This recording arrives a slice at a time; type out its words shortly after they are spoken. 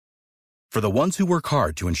For the ones who work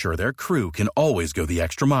hard to ensure their crew can always go the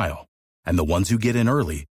extra mile, and the ones who get in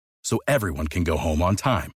early so everyone can go home on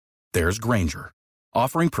time, there's Grainger,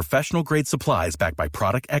 offering professional-grade supplies backed by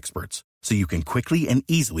product experts so you can quickly and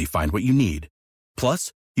easily find what you need.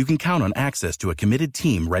 Plus, you can count on access to a committed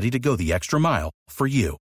team ready to go the extra mile for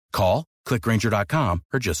you. Call, click Grainger.com,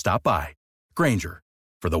 or just stop by. Grainger,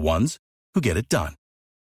 for the ones who get it done.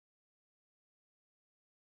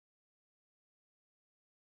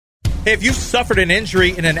 Hey, if you've suffered an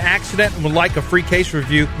injury in an accident and would like a free case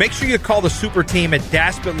review, make sure you call the super team at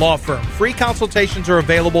Daspit Law Firm. Free consultations are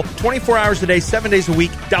available 24 hours a day, 7 days a week.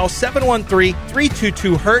 Dial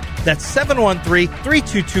 713-322-HURT. That's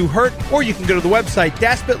 713-322-HURT. Or you can go to the website,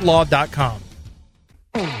 DaspitLaw.com.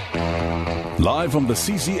 Live from the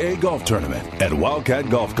CCA Golf Tournament at Wildcat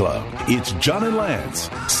Golf Club, it's John and Lance,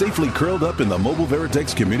 safely curled up in the Mobile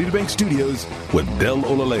Veritex Community Bank Studios with Del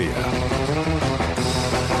Olaleya.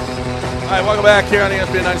 All right, welcome back here on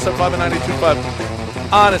ESPN 97.5 and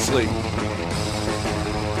 92.5. Honestly,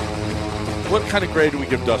 what kind of grade do we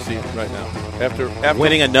give Dusty right now? After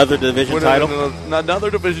winning another division title?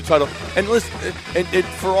 Another division title. And listen, and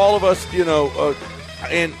for all of us, you know,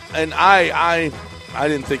 and I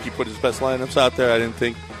didn't think he put his best lineups out there. I didn't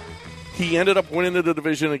think he ended up winning the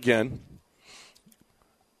division again.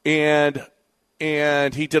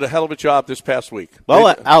 And he did a hell of a job this past week.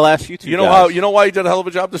 Well, I'll ask you two. You know why he did a hell of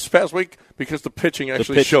a job this past week? Because the pitching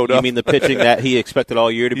actually showed up. You mean the pitching that he expected all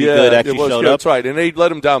year to be good actually showed up? That's right, and they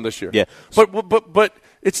let him down this year. Yeah, but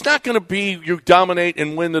it's not going to be you dominate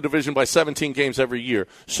and win the division by 17 games every year.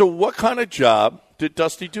 So what kind of job did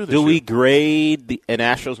Dusty do this year? Do we grade an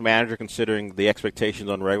Astros manager considering the expectations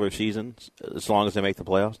on regular seasons as long as they make the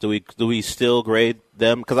playoffs? Do we still grade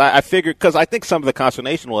them? Because I think some of the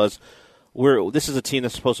consternation was, this is a team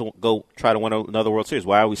that's supposed to go try to win another World Series.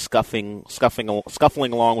 Why are we scuffling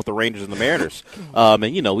along with the Rangers and the Mariners? And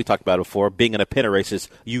we talked about it before. Being in a pennant race is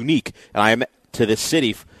unique, and I am to this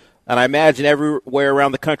city, and I imagine everywhere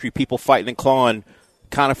around the country, people fighting and clawing,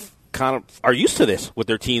 kind of are used to this with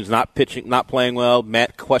their teams not pitching, not playing well,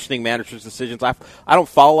 questioning managers' decisions. I don't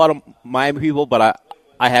follow a lot of Miami people, but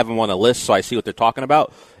I have them on a list, so I see what they're talking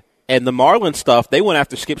about. And the Marlins stuff, they went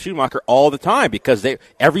after Skip Schumacher all the time because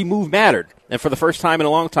every move mattered. And for the first time in a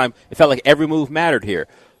long time, it felt like every move mattered here.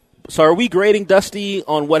 So are we grading Dusty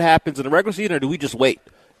on what happens in the regular season, or do we just wait?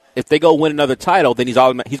 If they go win another title, then he's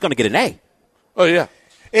going to get an A. Oh, yeah.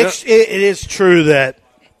 It is true that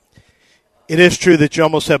you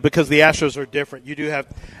almost have, because the Astros are different. You do have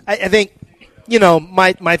 – I think –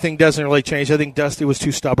 my thing doesn't really change. I think Dusty was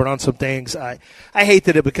too stubborn on some things. I hate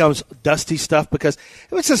that it becomes Dusty stuff because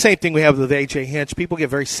it's the same thing we have with A.J. Hinch. People get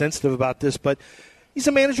very sensitive about this, but he's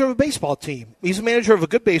a manager of a baseball team. He's a manager of a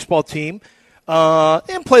good baseball team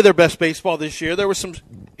and play their best baseball this year. There were some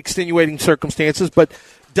extenuating circumstances, but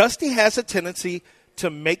Dusty has a tendency to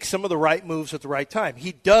make some of the right moves at the right time.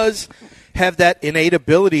 He does have that innate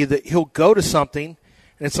ability that he'll go to something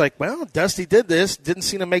and it's like, well, Dusty did this. Didn't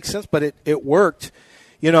seem to make sense, but it worked.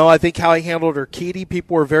 I think how he handled Urquidy,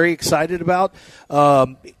 people were very excited about.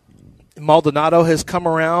 Maldonado has come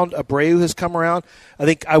around. Abreu has come around. I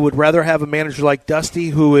think I would rather have a manager like Dusty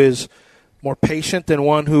who is more patient than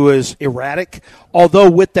one who is erratic.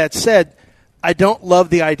 Although, with that said, I don't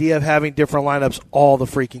love the idea of having different lineups all the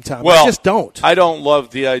freaking time. Well, I just don't. I don't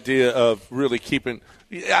love the idea of really keeping –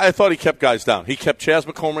 I thought he kept guys down. He kept Chas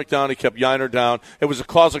McCormick down. He kept Yiner down. It was a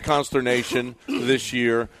cause of consternation this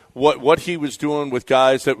year. What he was doing with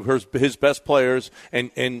guys that were his best players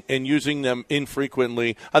and using them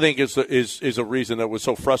infrequently, I think is a reason that was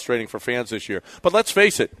so frustrating for fans this year. But let's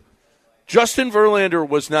face it, Justin Verlander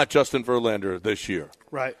was not Justin Verlander this year.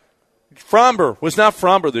 Right. Framber was not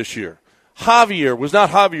Framber this year. Javier was not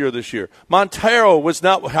Javier this year. Montero was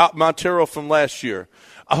not Montero from last year.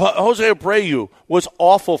 Jose Abreu was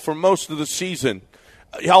awful for most of the season.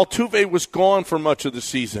 Altuve was gone for much of the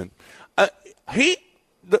season.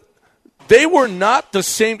 They were not the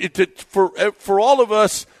same. For all of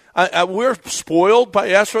us, we're spoiled by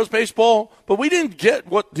Astros baseball, but we didn't get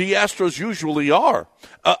what the Astros usually are.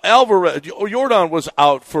 Jordan was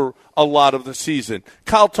out for a lot of the season.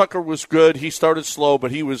 Kyle Tucker was good. He started slow,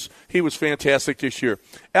 but he was fantastic this year.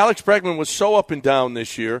 Alex Bregman was so up and down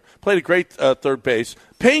this year. Played a great third base.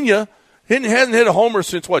 Pena hadn't hit a homer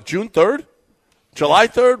since June 3rd? July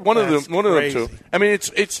 3rd? One of them two. I mean,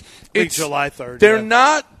 it's July 3rd. They're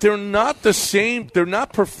not the same. They're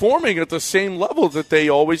not performing at the same level that they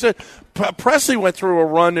always did. Presley went through a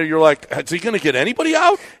run that you're like, is he going to get anybody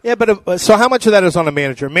out? Yeah, but so how much of that is on a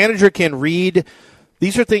manager? A manager can read.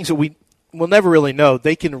 These are things that we'll never really know.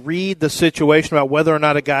 They can read the situation about whether or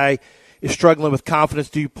not a guy is struggling with confidence.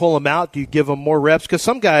 Do you pull them out? Do you give them more reps? Because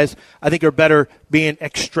some guys, I think, are better being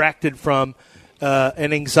extracted from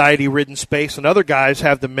an anxiety-ridden space, and other guys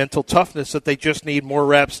have the mental toughness that they just need more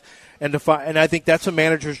reps. And I think that's a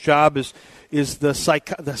manager's job is the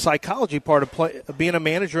psychology part of being a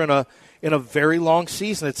manager in a very long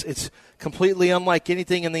season. It's completely unlike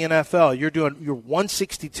anything in the NFL. You're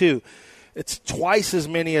 162. It's twice as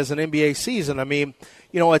many as an NBA season. I mean,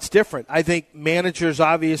 it's different. I think managers,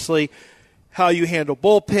 obviously, how you handle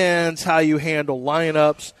bullpens, how you handle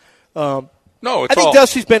lineups. I think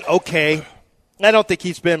Dusty's been okay. I don't think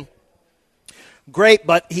he's been great,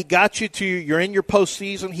 but he got you're in your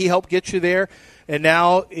postseason. He helped get you there, and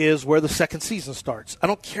now is where the second season starts. I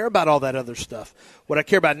don't care about all that other stuff. What I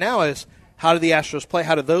care about now is how do the Astros play?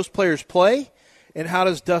 How do those players play? And how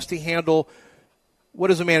does Dusty handle what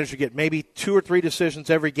does a manager get? Maybe 2 or 3 decisions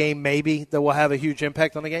every game, maybe, that will have a huge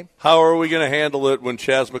impact on the game? How are we going to handle it when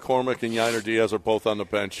Chas McCormick and Yainer Diaz are both on the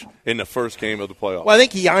bench in the first game of the playoffs? Well, I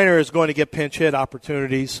think Yainer is going to get pinch hit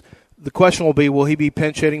opportunities. The question will be, will he be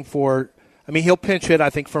pinch hitting for – I mean, he'll pinch hit, I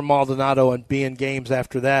think, for Maldonado and be in games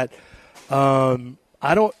after that. What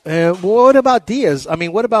about Diaz? I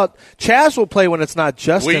mean, what about – Chas will play when it's not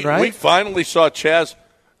Justin, right? We finally saw Chas.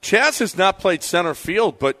 Chas has not played center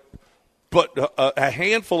field, but a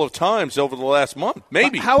handful of times over the last month,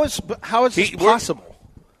 maybe. How is this possible?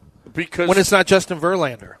 Because when it's not Justin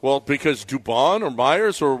Verlander. Well, because Dubon or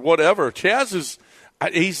Myers or whatever, Chas is –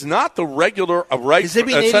 he's not the regular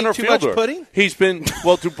center fielder. Pudding? He's been –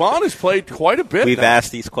 well, Dubon has played quite a bit. We've now.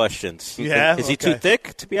 Asked these questions. Yeah, is he too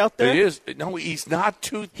thick to be out there? He is. No, he's not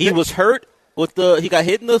too thick. He was hurt with he got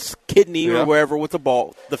hit in the kidney or wherever with the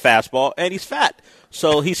fastball, and he's fat.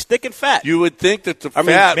 So he's thick and fat. You would think that the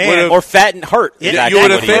fat would have – or fat and hurt. Yeah, you would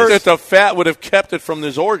have think that the fat would have kept it from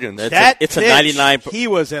his organs. It's a 99 – he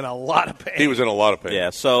was in a lot of pain. He was in a lot of pain. Yeah,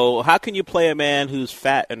 so how can you play a man who's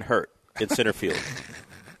fat and hurt in center field?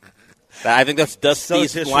 I think that's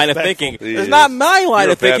Dusty's line of thinking. It's not my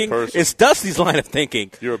line of thinking. It's Dusty's line of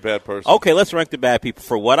thinking. You're a bad person. Okay, let's rank the bad people.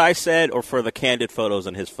 For what I said or for the candid photos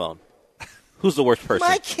on his phone? Who's the worst person?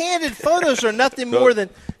 My candid photos are nothing more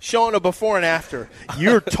than showing a before and after.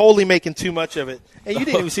 You're totally making too much of it. And you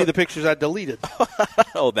didn't even see the pictures I deleted.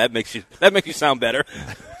 Oh, that makes you sound better.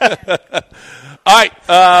 All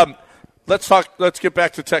right. Let's get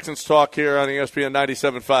back to Texans talk here on ESPN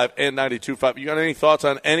 97.5 and 92.5. You got any thoughts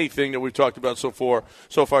on anything that we've talked about so far?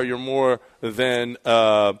 So far, you're more than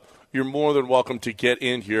welcome to get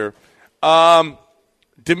in here.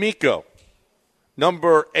 D'Amico,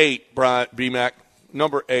 number 8, Brian BMAC,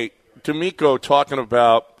 number 8. D'Amico talking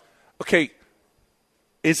about, okay,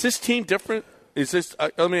 is this team different? Is this?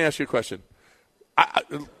 Let me ask you a question.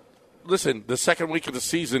 Listen, the second week of the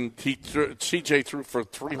season, CJ threw for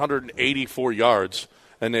 384 yards,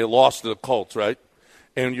 and they lost to the Colts, right?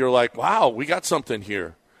 And you're like, wow, we got something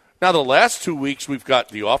here. Now, the last 2 weeks, we've got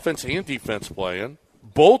the offense and defense playing.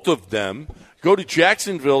 Both of them go to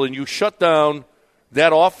Jacksonville, and you shut down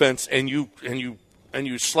that offense, and you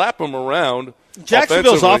slap them around.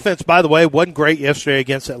 Jacksonville's offense, by the way, wasn't great yesterday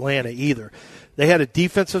against Atlanta either. They had a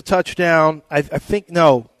defensive touchdown. I think,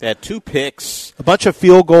 no. They had 2 picks. A bunch of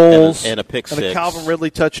field goals. And a pick six. And a Calvin Ridley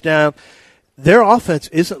touchdown. Their offense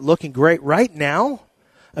isn't looking great right now.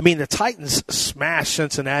 I mean, the Titans smashed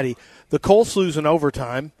Cincinnati. The Colts lose in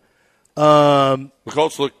overtime. The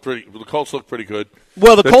Colts look pretty good.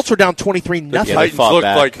 Well, the Colts are down 23-0. The Titans looked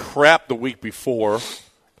like crap the week before.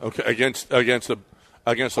 Okay, against the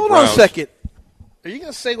Browns. Hold on a second. Are you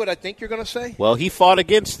going to say what I think you're going to say? Well, he fought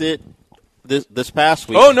against it. This past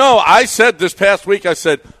week. Oh, no. I said this past week,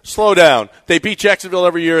 slow down. They beat Jacksonville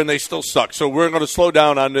every year, and they still suck. So we're going to slow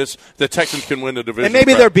down on this. The Texans can win the division. And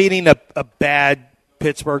maybe they're beating a bad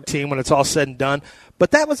Pittsburgh team when it's all said and done. But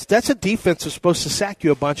that's a defense that's supposed to sack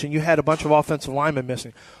you a bunch, and you had a bunch of offensive linemen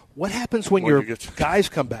missing. What happens when your guys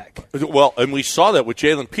come back? Well, and we saw that with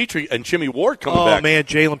Jalen Petrie and Jimmy Ward coming back. Oh, man,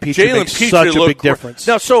 Jalen Petrie makes such a big difference.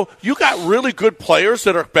 Now, so you got really good players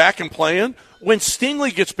that are back and playing. When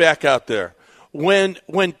Stingley gets back out there, when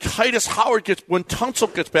Titus Howard when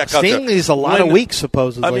Tunsil gets back out there. Stingley's a lot of weeks,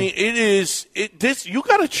 supposedly. I mean, you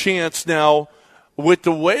got a chance now with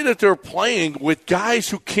the way that they're playing with guys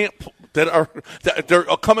who can't they're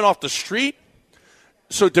coming off the street.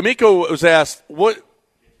 So D'Amico was asked,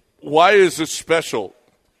 why is this special?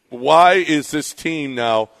 Why is this team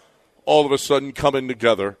now all of a sudden coming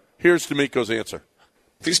together? Here's D'Amico's answer.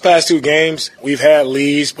 These past 2 games, we've had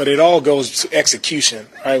leads, but it all goes to execution,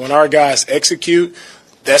 right? When our guys execute,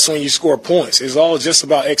 that's when you score points. It's all just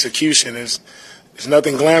about execution. There's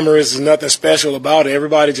nothing glamorous. There's nothing special about it.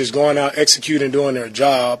 Everybody just going out, executing, doing their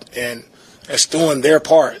job. And that's doing their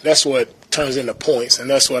part. That's what turns into points, and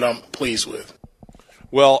that's what I'm pleased with.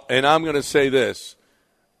 Well, and I'm going to say this.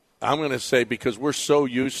 I'm going to say because we're so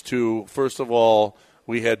used to, first of all,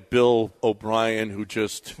 we had Bill O'Brien who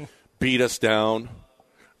just beat us down.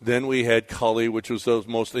 Then we had Cully, which was the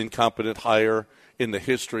most incompetent hire in the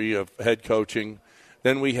history of head coaching.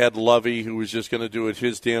 Then we had Lovey, who was just going to do it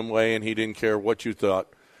his damn way, and he didn't care what you thought.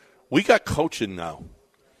 We got coaching now.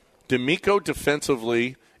 D'Amico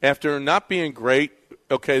defensively, after not being great,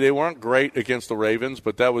 okay, they weren't great against the Ravens,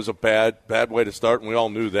 but that was a bad way to start, and we all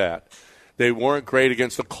knew that. They weren't great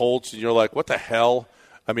against the Colts, and you're like, what the hell?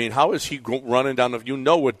 I mean, how is he running down you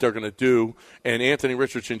know what they're going to do, and Anthony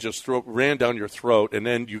Richardson just ran down your throat, and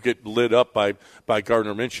then you get lit up by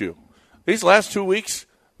Gardner Minshew. These last 2 weeks,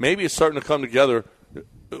 maybe it's starting to come together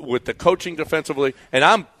with the coaching defensively, and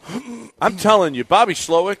I'm telling you, Bobby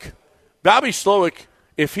Slowick,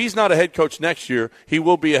 if he's not a head coach next year, he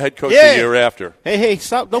will be a head coach the year after. Hey,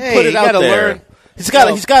 stop! Don't put it out there. Learn. He's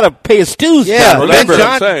got to pay his dues. Yeah, well, that's what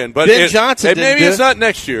I'm saying. But Ben Johnson maybe it's not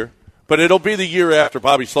next year, but it'll be the year after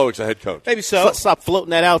Bobby Slowick's a head coach. Maybe so. Stop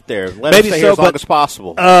floating that out there. Let him stay here as long as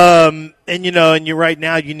possible. And you're right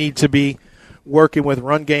now. You need to be working with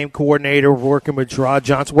run game coordinator, working with Gerard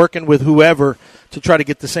Johnson, working with whoever to try to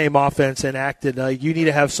get the same offense enacted. You need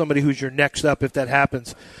to have somebody who's your next up if that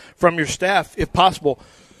happens from your staff, if possible.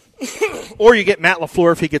 Or you get Matt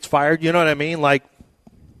LaFleur if he gets fired. You know what I mean? Like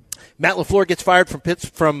Matt LaFleur gets fired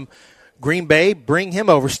from Green Bay, bring him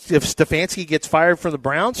over. If Stefanski gets fired from the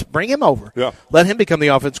Browns, bring him over. Yeah. Let him become the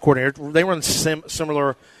offense coordinator. They run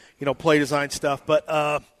similar, play design stuff. But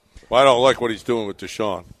I don't like what he's doing with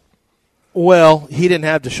Deshaun. Well, he didn't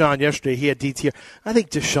have Deshaun yesterday. He had DTR. I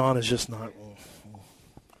think Deshaun is just not.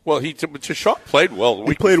 Well, Deshaun played well.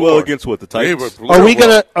 He played well against the Titans.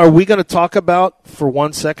 Are we gonna talk about for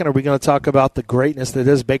 1 second? Are we gonna talk about the greatness that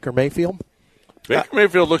is Baker Mayfield? Baker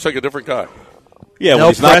Mayfield looks like a different guy. Yeah, when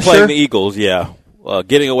he's not playing the Eagles. Yeah,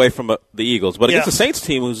 getting away from the Eagles, but against the Saints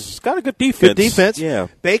team, who's got a good defense. Good defense. Yeah,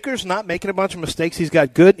 Baker's not making a bunch of mistakes. He's got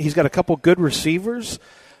a couple good receivers.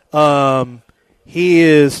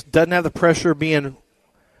 He doesn't have the pressure of being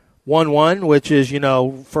 1-1, which is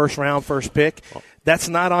first round, first pick. That's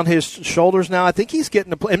not on his shoulders now. I think he's getting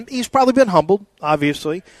to play, and he's probably been humbled,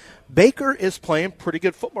 obviously. Baker is playing pretty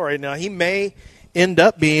good football right now. He may end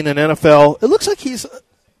up being an NFL. It looks like he's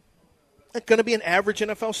going to be an average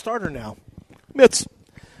NFL starter now. It's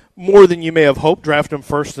more than you may have hoped, drafting him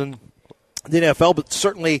first in the NFL, but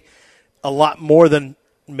certainly a lot more than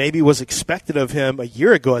maybe was expected of him a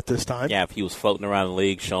year ago at this time. Yeah, if he was floating around the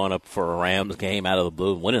league, showing up for a Rams game out of the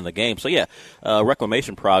blue, winning the game. So,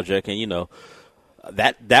 reclamation project, and,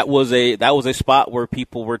 that was a spot where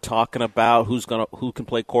people were talking about who can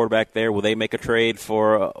play quarterback there. Will they make a trade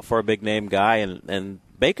for a big name guy? And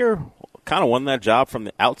Baker kind of won that job from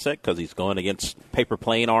the outset because he's going against paper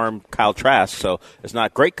plane arm Kyle Trask. So it's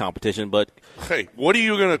not great competition, but hey, what are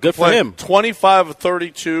you going to good play? For him?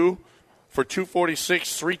 25-32 for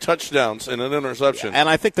 246, 3 touchdowns and an interception. And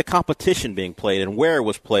I think the competition being played and where it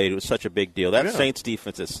was played was such a big deal. That Saints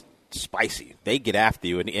defense is spicy. They get after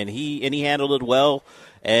you, and he handled it well.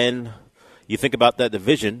 And you think about that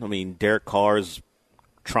division. I mean, Derek Carr's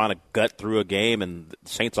trying to gut through a game, and the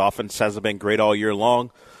Saints offense hasn't been great all year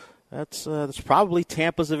long. That's probably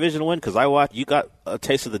Tampa's division win because you got a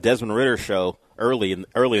taste of the Desmond Ridder show early in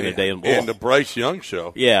the day. And the Bryce Young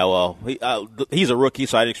show. Yeah, well, he's a rookie,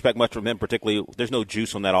 so I didn't expect much from him. Particularly, there's no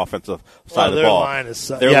juice on that offensive side of the ball.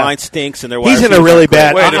 Their line stinks, and their wide he's in a really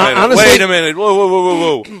bad. Wait a minute.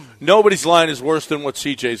 Whoa. Nobody's line is worse than what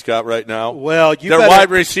CJ's got right now. Well, their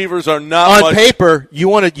wide receivers are not on paper.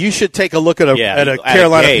 You should take a look at a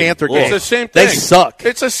Carolina Panther game. It's the same thing. They suck.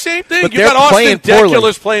 It's the same thing. But you got Austin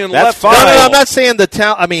Deculus playing left. No, I'm not saying the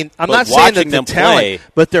talent. I mean, I'm not saying that the talent,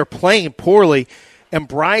 but they're playing poorly. And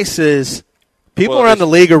Bryce is – people around the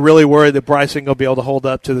league are really worried that Bryce ain't going to be able to hold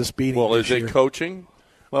up to this beating. Well, is it coaching?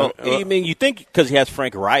 Well, I mean, you think because he has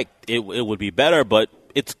Frank Reich, it would be better, but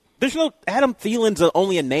there's no – Adam Thielen's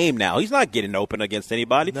only a name now. He's not getting open against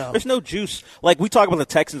anybody. No. There's no juice. Like we talk about the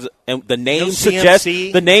Texans, and the name suggests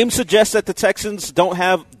that the Texans don't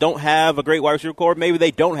have a great wide receiver core. Maybe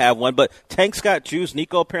they don't have one, but Tank's got juice.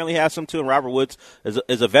 Nico apparently has some too, and Robert Woods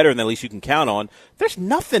is a veteran that at least you can count on. There's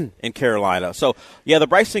nothing in Carolina. So, yeah, the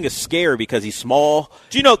Bryce thing is scary because he's small.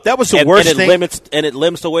 Do you know that was the worst thing? It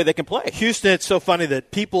limits the way they can play. Houston, it's so funny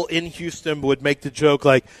that people in Houston would make the joke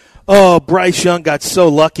like, oh, Bryce Young got so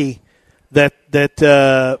lucky that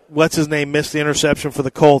what's his name missed the interception for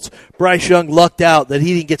the Colts. Bryce Young lucked out that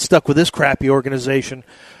he didn't get stuck with this crappy organization.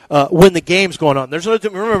 when the game's going on.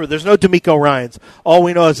 Remember, there's no D'Amico Ryans. All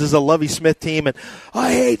we know is a Lovie Smith team, and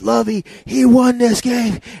I hate Lovie. He won this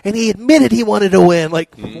game, and he admitted he wanted to win.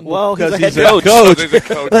 Like, well, because he's a coach. He's a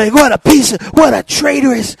coach. Like, what a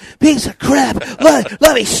traitorous piece of crap.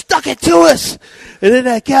 Lovie stuck it to us. And then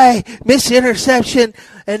that guy missed the interception,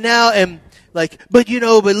 but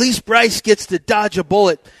at least Bryce gets to dodge a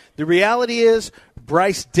bullet. The reality is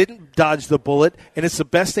Bryce didn't dodge the bullet, and it's the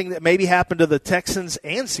best thing that maybe happened to the Texans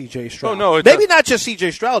and C.J. Stroud. Oh, no, maybe not just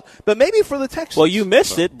C.J. Stroud, but maybe for the Texans. Well, you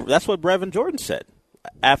missed it. That's what Brevin Jordan said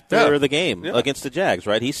after the game against the Jags,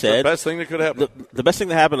 right? He said the best thing that could happen. The best thing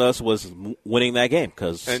that happened to us was winning that game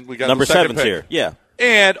because number 7's here. Yeah.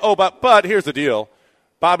 And but here's the deal: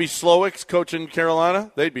 Bobby Slowick's coaching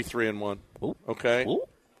Carolina. They'd be 3-1. Ooh. Okay. Ooh.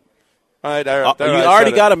 All right, you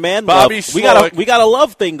already got a man Bobby love. Slowick. We got a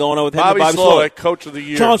love thing going on with him. Bobby and Slowick, coach of the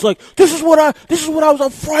year. John's like, this is what I was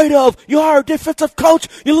afraid of. You hire a defensive coach,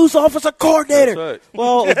 you lose the offensive coordinator. That's right.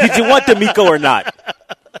 Well, did you want D'Amico or not?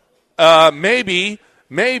 Maybe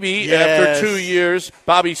after 2 years,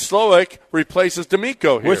 Bobby Slowick replaces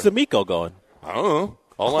D'Amico here. Where's D'Amico going? I don't know.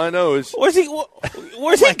 All I know is Where's he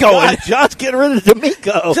going? God. John's getting rid of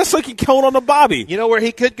D'Amico. Just like he killed on the Bobby. You know where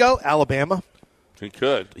he could go? Alabama. he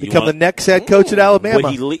could. Become the next head coach at Alabama.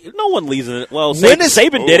 No one leaves it. Well,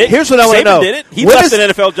 Saban did it. Here's what I want to know. Saban did it. He left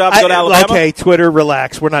an NFL job to go to Alabama. Okay, Twitter,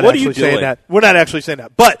 relax. We're not What are actually you saying doing? that. We're not actually saying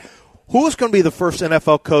that. But who's going to be the first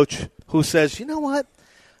NFL coach who says, you know what?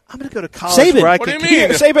 I'm going to go to college Saban. where I What can do you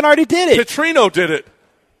mean? Saban already did it. Petrino did it.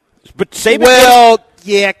 But Saban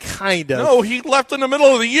yeah, kind of. No, he left in the middle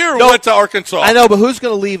of the year and went to Arkansas. I know, but who's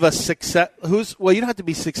going to leave a success? You don't have to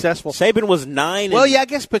be successful. Saban was 9. Well, I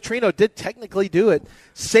guess Petrino did technically do it.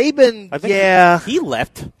 Saban, I think he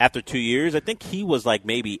left after 2 years. I think he was like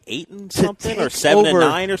maybe 8 and something or 7 and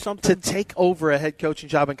 9 or something. To take over a head coaching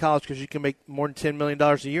job in college because you can make more than $10 million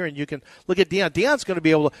a year, and you can look at Deion. Deion's going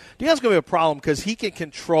to be a problem because he can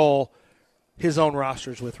control his own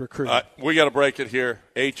rosters with recruiting. We got to break it here.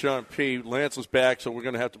 H&P, Lance is back, so we're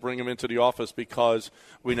going to have to bring him into the office because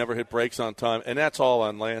we never hit breaks on time, and that's all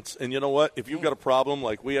on Lance. And you know what? If you've got a problem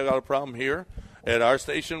like we got a problem here at our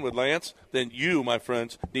station with Lance, then you, my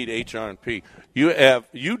friends, need H&P.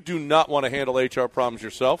 You do not want to handle HR problems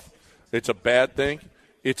yourself. It's a bad thing.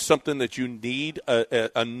 It's something that you need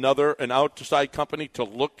an outside company to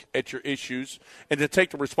look at your issues and to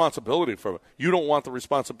take the responsibility for it. You don't want the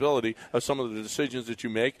responsibility of some of the decisions that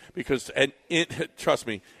you make because, trust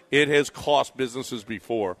me, it has cost businesses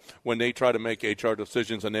before when they try to make HR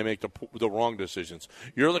decisions and they make the wrong decisions.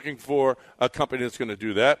 You're looking for a company that's going to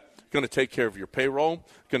do that. Going to take care of your payroll,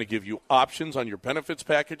 going to give you options on your benefits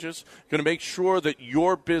packages, going to make sure that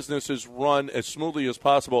your business is run as smoothly as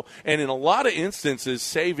possible, and in a lot of instances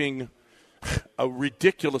saving a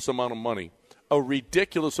ridiculous amount of money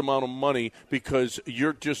because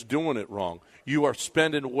you're just doing it wrong. You are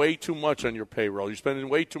spending way too much on your payroll. You're spending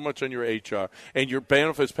way too much on your HR, and your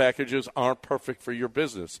benefits packages aren't perfect for your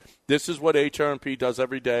business. This is what HRP does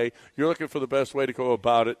every day. You're looking for the best way to go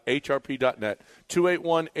about it. HRP.net,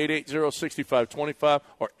 281-880-6525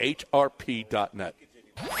 or HRP.net.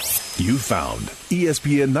 You found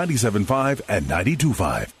ESPN 97.5 and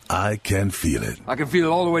 92.5. I can feel it. I can feel it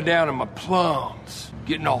all the way down in my plums,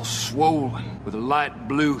 getting all swollen with a light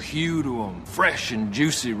blue hue to them, fresh and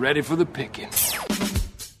juicy, ready for the picking.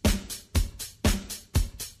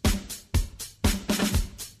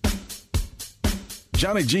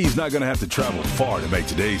 Johnny G's not going to have to travel far to make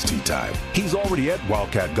today's tee time. He's already at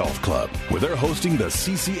Wildcat Golf Club, where they're hosting the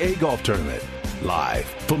CCA Golf Tournament. Live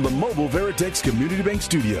from the Mobile Veritex Community Bank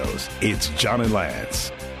Studios, it's John and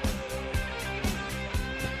Lance.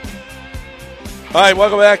 All right,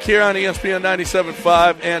 welcome back here on ESPN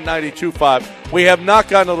 97.5 and 92.5. We have not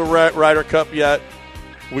gotten to the Ryder Cup yet.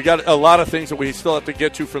 We got a lot of things that we still have to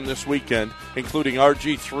get to from this weekend, including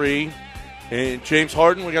RG3 and James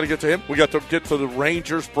Harden. We got to get to him. We got to get to the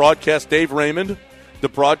Rangers broadcast, Dave Raymond,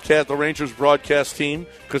 the Rangers broadcast team,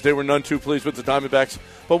 because they were none too pleased with the Diamondbacks.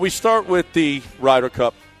 But we start with the Ryder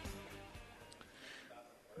Cup.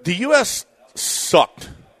 The U.S. sucked.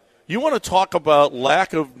 You want to talk about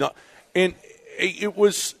lack of – and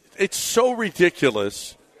it's so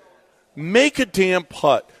ridiculous. Make a damn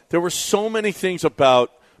putt. There were so many things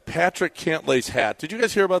about Patrick Cantlay's hat. Did you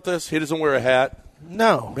guys hear about this? He doesn't wear a hat.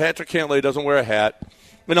 No. Patrick Cantlay doesn't wear a hat.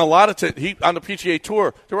 And a lot of on the PGA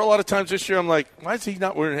Tour, there were a lot of times this year I'm like, why is he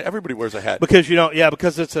not wearing it? Everybody wears a hat. Because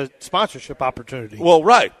because it's a sponsorship opportunity. Well,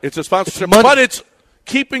 right. It's a sponsorship. But it's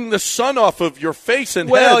keeping the sun off of your face and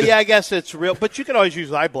head. Well, yeah, I guess it's real. But you can always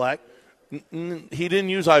use eye black. He didn't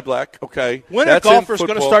use eye black, okay. When are golfers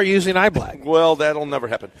going to start using eye black? Well, that'll never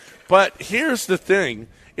happen. But here's the thing,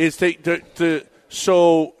 is the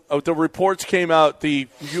reports came out. The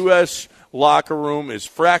U.S. locker room is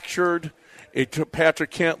fractured.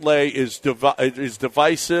 Patrick Cantlay is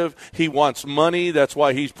divisive. He wants money. That's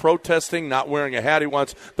why he's protesting, not wearing a hat. He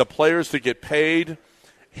wants the players to get paid.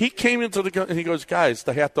 He came into and he goes, guys,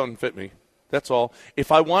 the hat doesn't fit me. That's all.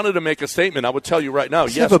 If I wanted to make a statement, I would tell you right now,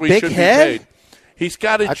 yes, we should be paid. He's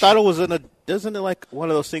got it. I thought it was isn't it like one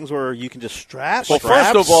of those things where you can just strap? Well,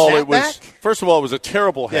 first of all, it was a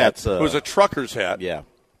terrible hat. Yeah, it was a trucker's hat. Yeah.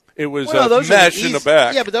 It was a mesh in the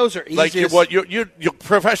back. Yeah, but those are easy. Like your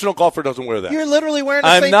professional golfer doesn't wear that. You're literally wearing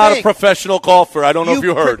the same thing. I'm not a professional golfer. I don't know if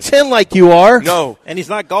you heard. Pretend like you are. No. And he's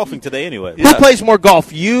not golfing today anyway. Who plays more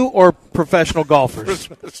golf, you or professional golfers?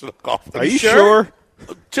 Professional golfers. Are you sure?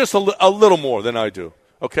 Just a little more than I do.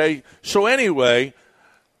 Okay? So anyway,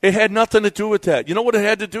 it had nothing to do with that. You know what it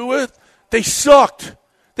had to do with? They sucked.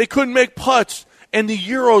 They couldn't make putts. And the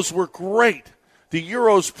Euros were great. The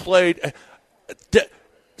Euros played.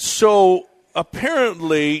 So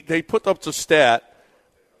apparently they put up the stat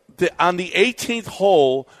that on the 18th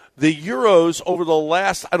hole, the Euros over the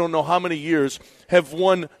last I don't know how many years have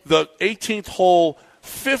won the 18th hole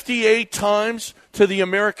 58 times to the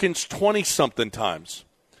Americans 20-something times.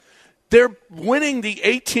 They're winning the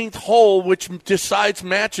 18th hole, which decides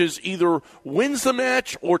matches, either wins the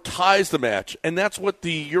match or ties the match. And that's what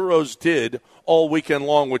the Euros did all weekend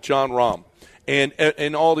long with John Rahm.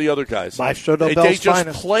 And all the other guys. They just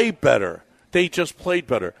play better. They just played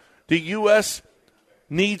better. The U.S.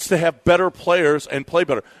 needs to have better players and play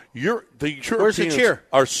better. The Europeans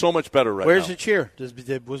are so much better right now. Where's the cheer? Was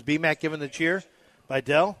BMAC given the cheer by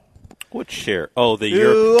Dell? What cheer? Oh, the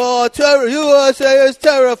USA is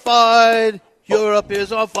terrified. Europe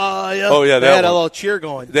is on fire. Oh, yeah, they had a little cheer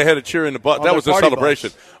going. They had a cheer in the butt. That was a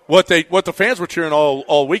celebration. What the fans were cheering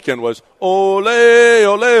all weekend was ole,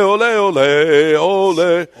 ole, ole, ole,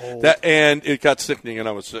 ole. And it got sickening, and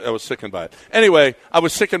I was sickened by it. Anyway, I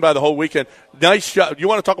was sickened by the whole weekend. Nice job. You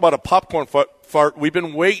want to talk about a popcorn fart? We've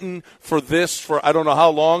been waiting for this for I don't know how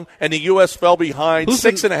long, and the U.S. fell behind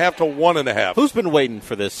 6.5 to 1.5. Who's been waiting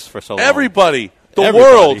for this for so long? Everybody. The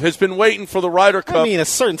world has been waiting for the Ryder Cup. I mean, a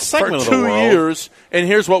certain segment for of the world. 2 years, and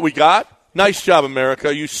here's what we got. Nice job,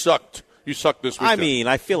 America. You sucked. You sucked this weekend. I mean,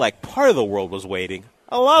 I feel like part of the world was waiting.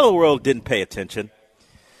 A lot of the world didn't pay attention.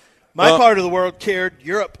 My part of the world cared.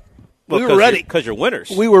 Europe. We were ready. Because you're winners.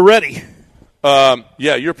 We were ready. Yeah,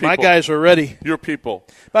 your people. My guys were ready. Your people.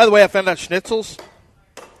 By the way, I found out Schnitzels.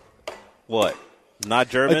 What? Not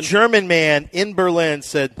German? A German man in Berlin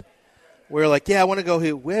said, we're like, yeah, I want to go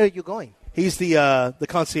here. Where are you going? He's the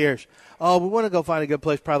concierge. Oh, we want to go find a good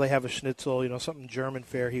place, probably have a schnitzel, something German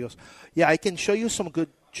fare. He goes, yeah, I can show you some good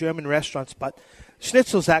German restaurants, but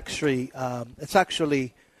schnitzel's actually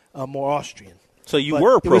more Austrian. So you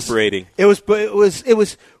were appropriating. It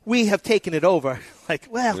was. We have taken it over. Like,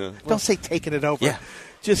 don't say taken it over. Yeah.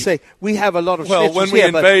 Just say we have a lot of. Well, when we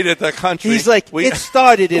invaded the country, he's like, it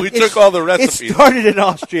started. We took all the recipes. It started in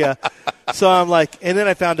Austria. So I'm like, and then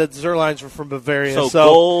I found out Zierleins were from Bavaria. So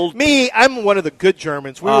gold. I'm one of the good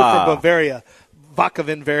Germans. We were from Bavaria,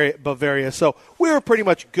 Bavaria. So we were pretty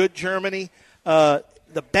much good Germany.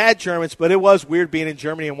 The bad Germans, but it was weird being in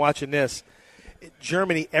Germany and watching this.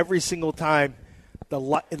 Germany, every single time,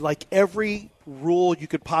 like every rule you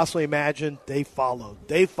could possibly imagine, they followed.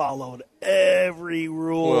 They followed every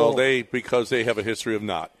rule. Well, because they have a history of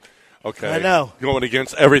not. Okay. I know. Going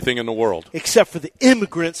against everything in the world. Except for the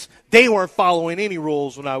immigrants. They weren't following any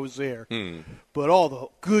rules when I was there. But all the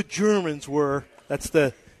good Germans were. That's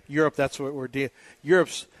the Europe. That's what we're dealing.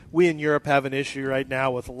 We in Europe have an issue right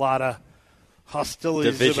now with a lot of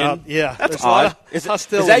hostilities. Division? That's odd. Is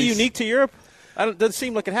that unique to Europe? It doesn't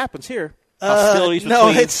seem like it happens here. Hostilities no,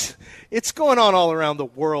 between... it's going on all around the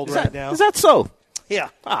world right now. Is that so? Yeah.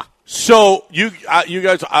 So you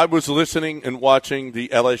guys, I was listening and watching the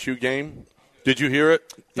LSU game. Did you hear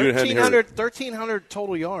it? 1,300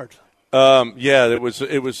 total yards. Yeah, it was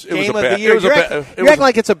game of the year. You're acting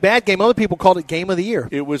like it's a bad game. Other people called it game of the year.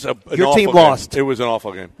 It was your team lost. It was an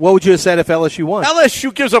awful game. What would you have said if LSU won?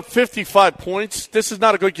 LSU gives up 55 points. This is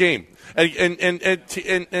not a good game.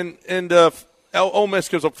 And Ole Miss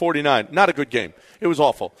gives up 49. Not a good game. It was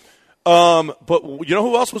awful. But you know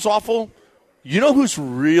who else was awful? You know who's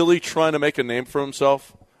really trying to make a name for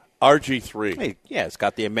himself? RG3. Hey, yeah, it's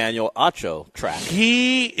got the Emmanuel Acho track.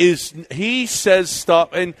 He says stuff,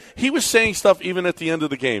 and he was saying stuff even at the end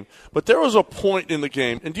of the game. But there was a point in the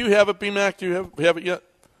game, and do you have it, B-Mac? Do you have it yet?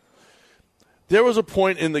 There was a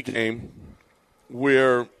point in the game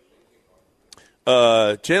where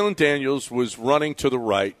Jalen Daniels was running to the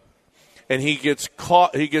right, and he gets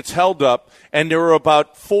held up, and there were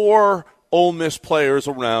about 4 Ole Miss players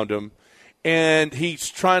around him. And he's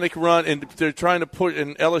trying to run, and they're trying to put,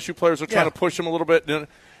 and LSU players are trying to push him a little bit,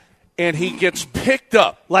 and he gets picked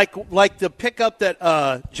up. Like the pickup that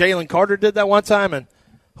Jalen Carter did that one time, and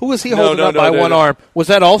who was he holding up by one arm? Was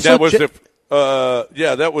that also? That was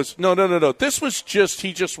that was no. This was just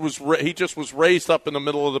he just was raised up in the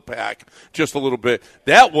middle of the pack just a little bit.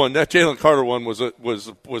 That Jalen Carter one was a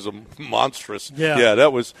monstrous. Yeah,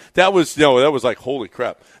 that was like holy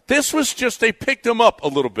crap. This was just they picked him up a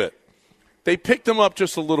little bit. They picked him up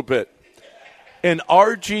just a little bit. And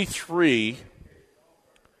RG3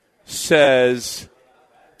 says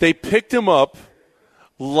they picked him up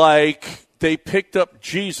like they picked up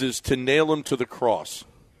Jesus to nail him to the cross.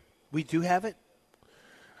 We do have it?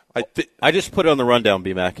 I just put it on the rundown,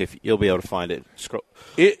 B-Mac, if you'll be able to find it. Scroll.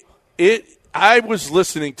 I was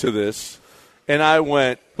listening to this, and I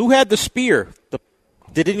went... Who had the spear?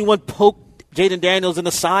 Did anyone poke Jaden Daniels in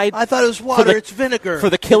the side? I thought it was water. It's vinegar. For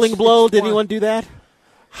the killing blow, did anyone do that?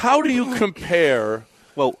 How do you compare?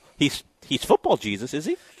 Well, he's football Jesus, is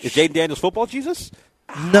he? Is Jaden Daniels football Jesus?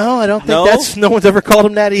 No, I don't think no one's ever called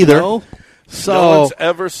him that either. No. So, no one's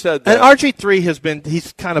ever said that. And RG3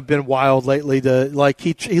 he's kind of been wild lately.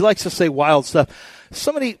 He likes to say wild stuff.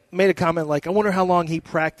 Somebody made a comment like, I wonder how long he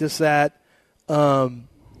practiced that,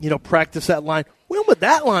 practice that line. When would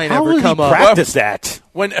that line ever come up? Practice that?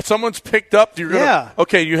 When someone's picked up, you're going to... Yeah.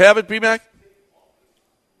 Okay, you have it, B-Mac?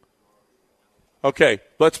 Okay,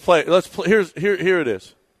 let's play. Here it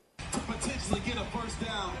is. To potentially get a first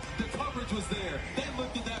down, the coverage was there. They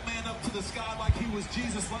lifted that man up to the sky like he was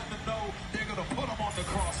Jesus, letting them know they're going to put him on the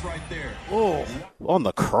cross right there. Oh, on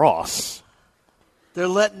the cross. They're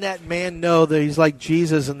letting that man know that he's like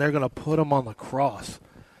Jesus, and they're going to put him on the cross.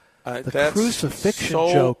 The crucifixion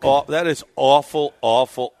joke. That is awful,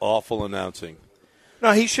 awful, awful announcing.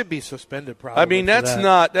 No, he should be suspended. Probably. I mean, that's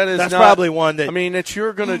probably one that. I mean, that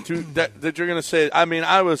you're going to do that you're going to say. I mean,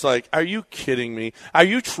 I was like, are you kidding me? Are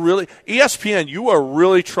you really ESPN? You are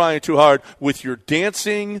really trying too hard with your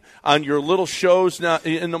dancing on your little shows now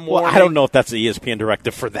in the morning. Well, I don't know if that's the ESPN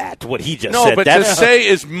directive for that. What he just said. No, but to say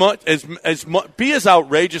as much be as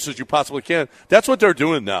outrageous as you possibly can. That's what they're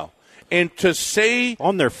doing now. And to say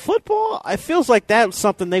on their football, it feels like that's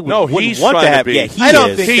something they wouldn't want to have. Be. Yeah, I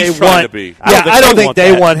don't think he's they trying want to be. I don't think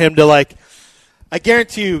they want him to like. I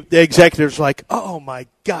guarantee you, the executives are like, oh my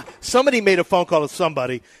God! Somebody made a phone call to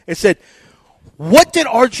somebody and said, "What did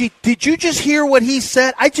RG? Did you just hear what he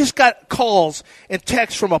said? I just got calls and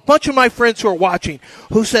texts from a bunch of my friends who are watching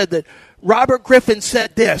who said that Robert Griffin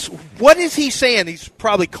said this. What is he saying? He's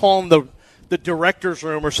probably calling the director's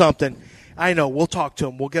room or something." I know. We'll talk to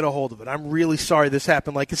him. We'll get a hold of it. I'm really sorry this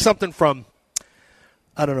happened. Like it's something from,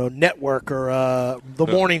 I don't know, Network or the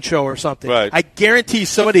morning show or something. Right. I guarantee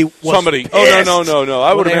somebody was Somebody. pissed Oh, no.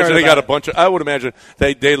 I would imagine they got a it. bunch of. I would imagine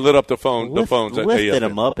they lit up the phones. Lifted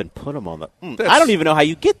him up and put him on the. I don't even know how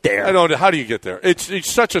you get there. I don't know. How do you get there? It's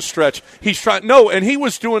such a stretch. He's trying. No, and he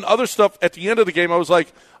was doing other stuff at the end of the game. I was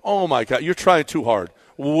like, oh my God, you're trying too hard,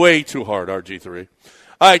 way too hard, RG3.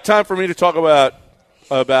 All right, time for me to talk about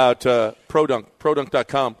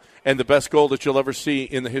ProDunk.com, and the best goal that you'll ever see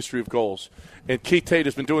in the history of goals. And Keith Tate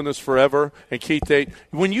has been doing this forever. And Keith Tate,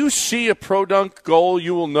 when you see a ProDunk goal,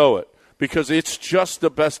 you will know it because it's just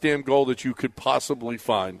the best damn goal that you could possibly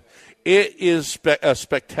find. It is a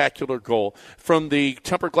spectacular goal. From the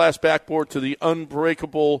tempered glass backboard to the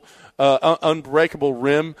unbreakable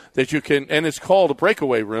rim that you can, and it's called a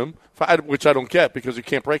breakaway rim, which I don't get because you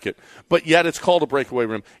can't break it. But yet it's called a breakaway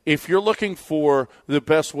rim. If you're looking for the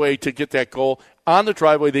best way to get that goal on the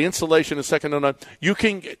driveway, the insulation is second to none. You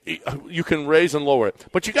can raise and lower it.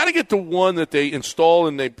 But you got to get the one that they install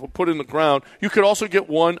and they put in the ground. You could also get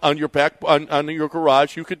one on your back on your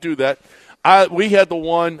garage. You could do that. We had the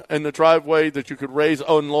one in the driveway that you could raise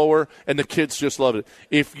and lower, and the kids just loved it.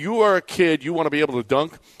 If you are a kid, you want to be able to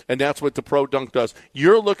dunk, and that's what the Pro Dunk does.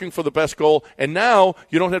 You're looking for the best goal, and now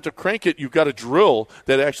you don't have to crank it. You've got a drill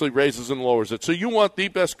that actually raises and lowers it. So you want the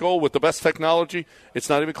best goal with the best technology? It's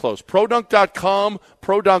not even close. ProDunk.com,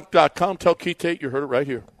 ProDunk.com. Tell Keith Tate you heard it right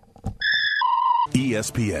here.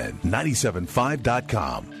 ESPN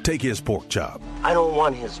 975.com. Take his pork chop. I don't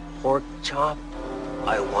want his pork chop.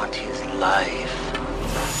 I want his life.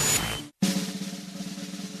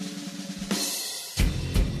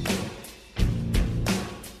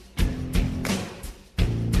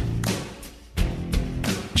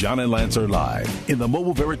 John and Lance are live in the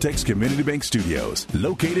Mobile Veritex Community Bank Studios,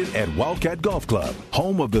 located at Wildcat Golf Club,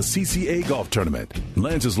 home of the CCA Golf Tournament.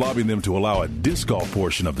 Lance is lobbying them to allow a disc golf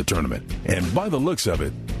portion of the tournament. And by the looks of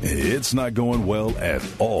it, it's not going well at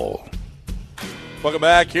all. Welcome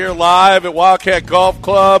back here live at Wildcat Golf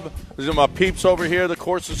Club. These are my peeps over here. The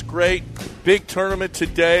course is great. Big tournament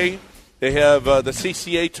today. They have the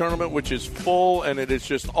CCA tournament, which is full, and it is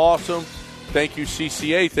just awesome. Thank you,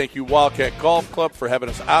 CCA. Thank you, Wildcat Golf Club, for having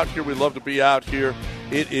us out here. We love to be out here.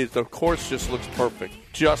 The course just looks perfect.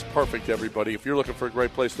 Just perfect, everybody. If you're looking for a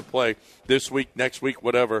great place to play this week, next week,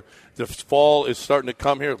 whatever, the fall is starting to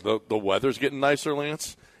come here. The weather's getting nicer,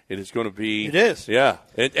 Lance. It is going to be. It is. Yeah.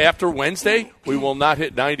 And after Wednesday, we will not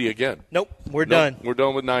hit 90 again. Nope. We're done. We're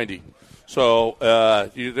done with 90. So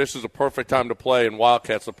this is a perfect time to play, and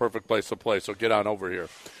Wildcat's the perfect place to play. So get on over here.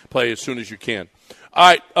 Play as soon as you can. All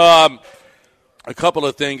right. A couple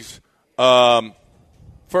of things.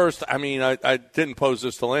 First, I didn't pose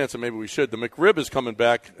this to Lance, and maybe we should. The McRib is coming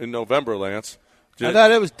back in November, Lance. I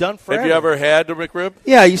thought it was done forever. Have you ever had the McRib?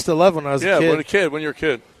 Yeah, I used to love when I was a kid. Yeah, when you're a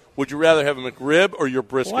kid. Would you rather have a McRib or your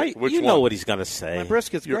brisket? Why, Which you one? know what he's going to say. My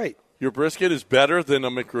brisket's great. Your brisket is better than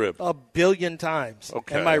a McRib. A billion times.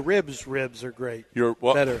 Okay. And my ribs are great.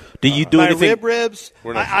 Better. Do you do my anything? My ribs,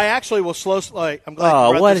 I actually will slow. I'm glad Oh,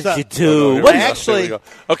 you brought what this did up. you do? No, What here we go.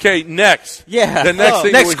 Okay, next. Yeah. The next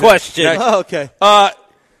thing. Next question. Oh, okay. Are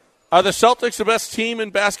the Celtics the best team in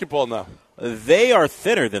basketball now? They are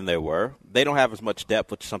thinner than they were. They don't have as much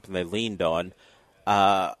depth, which is something they leaned on.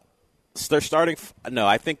 So they're starting. No,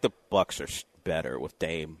 I think the Bucks are better with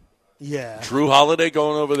Dame. Yeah. Drew Holiday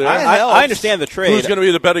going over there. I understand the trade. Who's going to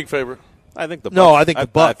be the betting favorite? I think the Bucks. No, I think the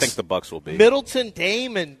Bucks. I think the Bucks will be. Middleton,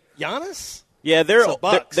 Dame, and Giannis? Yeah, they're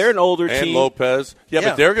an older and team. Lopez. Yeah,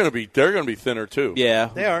 but they're going to be thinner too. Yeah,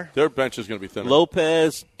 they are. Their bench is going to be thinner.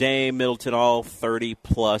 Lopez, Dame, Middleton, all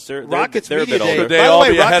 30+. Rockets they're Media a bit Day. older. They all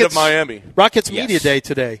be ahead of Miami. Rockets Media Day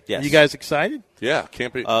today. Yes. You guys excited? Yeah,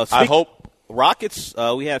 can't be. I hope. Rockets.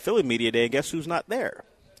 We had Philly Media Day. Guess who's not there?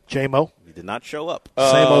 J-Mo. He did not show up.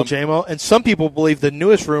 Same old J-Mo. And some people believe the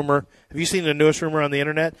newest rumor. Have you seen the newest rumor on the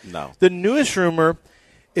internet? No. The newest rumor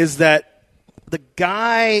is that the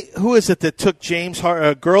guy, who is it that took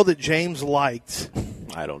a girl that James liked?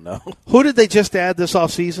 I don't know. Who did they just add this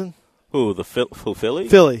offseason? Who, Philly?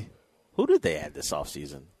 Philly. Who did they add this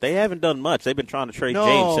offseason? They haven't done much. They've been trying to trade No,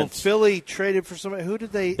 James since. Philly traded for somebody. Who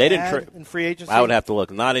did they didn't add in free agency? I would have to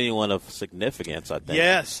look. Not anyone of significance, I think.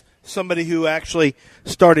 Yes. Somebody who actually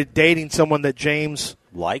started dating someone that James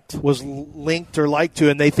was linked or liked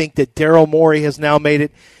to, and they think that Daryl Morey has now made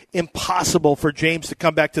it impossible for James to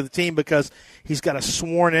come back to the team because he's got a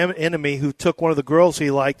sworn enemy who took one of the girls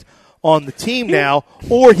he liked on the team now,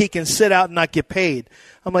 or he can sit out and not get paid.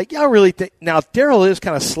 I'm like, y'all really think – now, Daryl is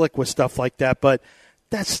kind of slick with stuff like that, but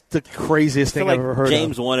that's the craziest thing I've ever heard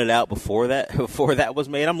James of. wanted out before that was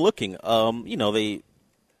made. I'm looking.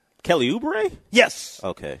 Kelly Oubre? Yes.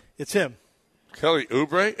 Okay. It's him. Kelly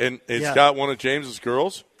Oubre, and it's got one of James's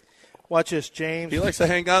girls? Watch this, James. He likes to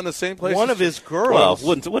hang out in the same place. One of his girls.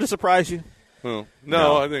 Well, would it surprise you?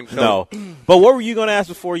 No, I think no. But what were you going to ask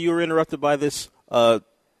before you were interrupted by this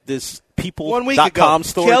People.com 1 week ago,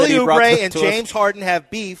 story? Kelly that he brought Oubre to and us? James Harden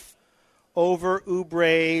have beef over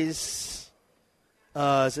Oubre's.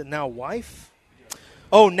 Is it now wife?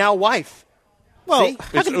 Oh, now wife. Well, see?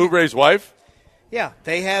 It's Oubre's wife? Yeah,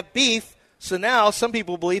 they have beef. So now some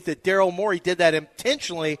people believe that Daryl Morey did that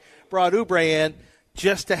intentionally, brought Oubre in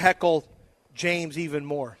just to heckle James even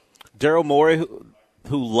more. Daryl Morey,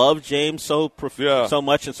 who loved James so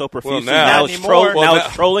much and so profusely, now is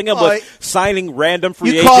trolling him with signing random free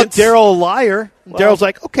agents. You called Daryl a liar. Daryl's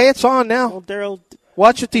like, okay, it's on now. Well, Daryl,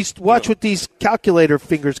 watch what these calculator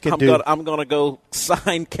fingers can do. I'm going to go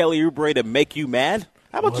sign Kelly Oubre to make you mad.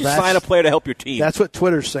 How about you sign a player to help your team? That's what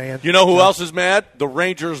Twitter's saying. You know who else is mad? The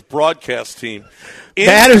Rangers broadcast team.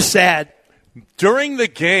 Mad or sad? During the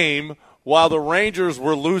game, while the Rangers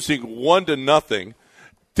were losing 1-0,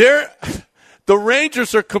 the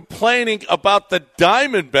Rangers are complaining about the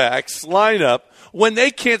Diamondbacks lineup when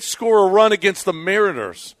they can't score a run against the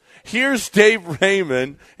Mariners. Here's Dave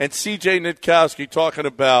Raymond and C.J. Nitkowski talking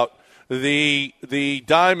about the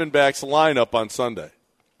Diamondbacks lineup on Sunday.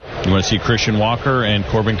 You want to see Christian Walker and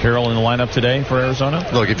Corbin Carroll in the lineup today for Arizona?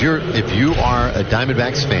 Look, if you are a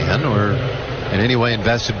Diamondbacks fan or in any way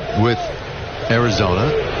invested with Arizona,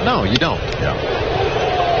 no, you don't. Yeah.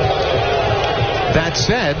 That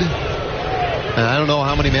said, and I don't know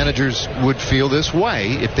how many managers would feel this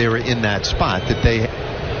way if they were in that spot, that they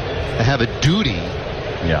have a duty,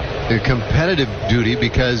 a competitive duty,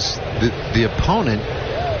 because the opponent,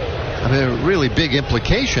 there are really big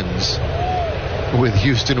implications with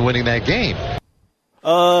Houston winning that game.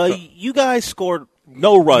 You guys scored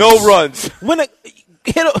no runs. No runs.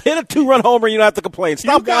 Hit a 2-run homer, you don't have to complain.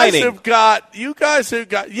 Stop whining. You guys have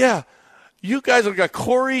got. Yeah. You guys have got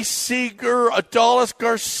Corey Seager, Adolis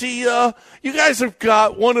Garcia. You guys have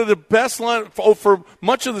got one of the best lineup for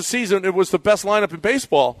much of the season. It was the best lineup in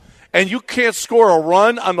baseball. And you can't score a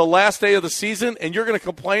run on the last day of the season, and you're going to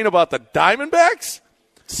complain about the Diamondbacks?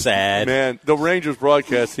 Sad. Man, the Rangers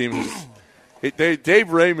broadcast team,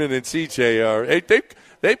 Dave Raymond and CJ are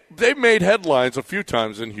they've made headlines a few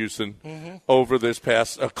times in Houston over this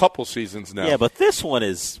past a couple seasons now. Yeah, but this one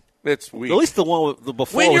is. It's weak. At least the one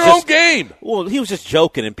before. Win your own game. Well, he was just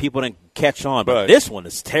joking, and people didn't catch on. But this one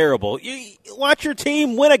is terrible. You watch your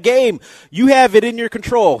team win a game. You have it in your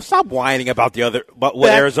control. Stop whining about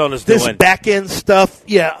what Arizona's doing. This back end stuff.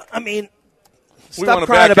 Yeah, I mean, stop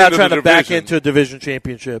crying about trying to back into a division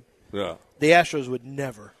championship. Yeah, the Astros would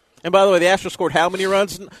never. And by the way, the Astros scored how many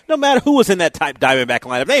runs? No matter who was in that type Diamondback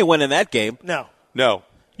lineup, they ain't winning that game. No.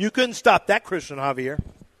 You couldn't stop that, Christian Javier.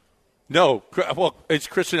 No. Well, is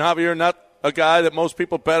Christian Javier not a guy that most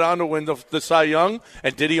people bet on to win the Cy Young?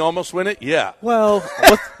 And did he almost win it? Yeah. Well,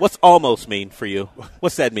 what's almost mean for you?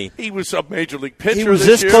 What's that mean? He was a major league pitcher. He was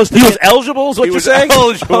this this close. He was eligible. Is what you're saying? He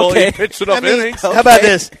was eligible. Okay. He pitched enough innings. How about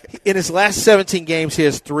this? In his last 17 games, he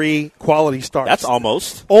has 3 quality starts. That's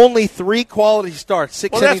almost. Only 3 quality starts.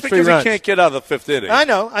 6 innings, 3 runs. That's because he can't get out of the 5th inning. I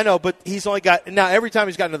know, but he's only got – now, every time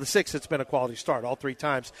he's gotten to the 6th, it's been a quality start, all 3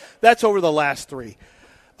 times. That's over the last 3.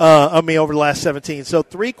 Over the last 17. So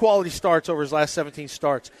 3 quality starts over his last 17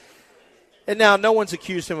 starts. And now no one's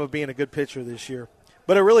accused him of being a good pitcher this year.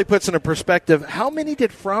 But it really puts into perspective, how many did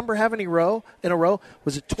Fromber have in a row?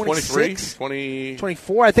 Was it 26? 23?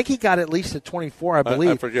 24? I think he got at least at 24, I believe.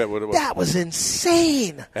 I forget what it was. That was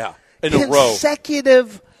insane. Yeah, in a row.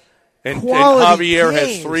 Consecutive and quality Javier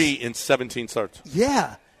games. has 3 in 17 starts.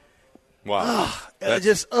 Yeah. Wow.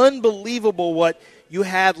 Just unbelievable what you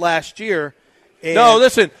had last year. No,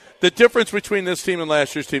 listen. The difference between this team and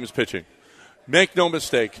last year's team is pitching. Make no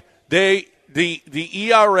mistake. The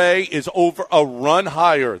ERA is over a run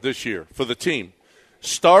higher this year for the team.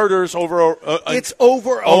 Starters over it's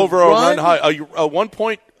over a run high.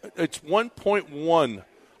 It's 1.1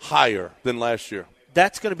 higher than last year.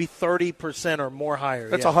 That's going to be 30% or more higher.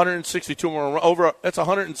 That's 162 more that's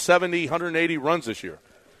 170, 180 runs this year.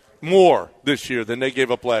 More this year than they gave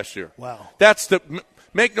up last year. Wow.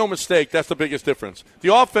 Make no mistake, that's the biggest difference.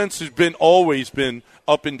 The offense has always been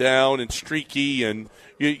up and down and streaky, and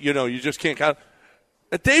you just can't count.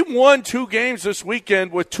 They won 2 games this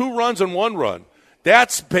weekend with 2 runs and 1 run.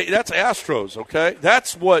 That's Astros, okay?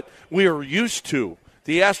 That's what we are used to.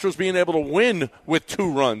 The Astros being able to win with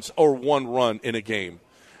 2 runs or 1 run in a game.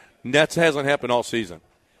 And that hasn't happened all season.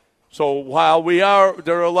 So while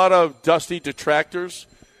there are a lot of Dusty detractors.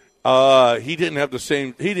 He didn't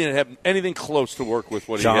have anything close to work with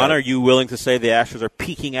what he had. John, are you willing to say the Astros are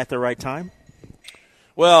peaking at the right time?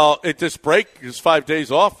 Well, this break, his 5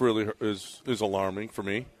 days off really is alarming for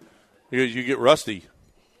me. You get rusty.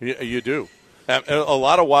 You do. A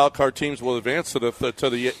lot of wild card teams will advance to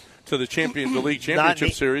the League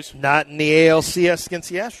Championship Series. Not in the ALCS against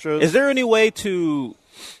the Astros. Is there any way to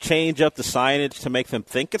change up the signage to make them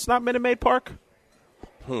think it's not Minute Maid Park?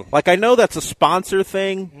 Like, I know that's a sponsor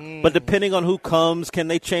thing, but depending on who comes, can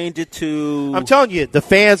they change it to... I'm telling you, the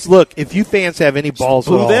fans, look, if you fans have any balls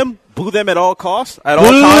at all... Boo them at all costs, at all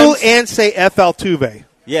times? Boo and say F. Altuve.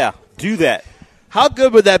 Yeah, do that. How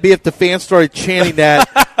good would that be if the fans started chanting that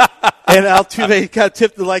and Altuve kind of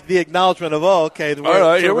tipped like the acknowledgement of, all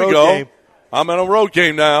right, here we go. Game. I'm in a road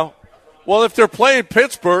game now. Well, if they're playing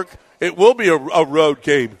Pittsburgh... It will be a road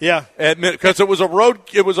game. Yeah. Because it was a road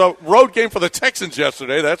game for the Texans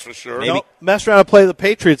yesterday, that's for sure. Maybe. Mess around and play the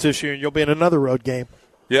Patriots this year, and you'll be in another road game.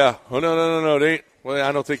 Yeah. Oh, no.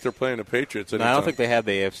 I don't think they're playing the Patriots anytime. No, I don't think they have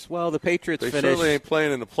the AFC. Well, the Patriots finished. They certainly ain't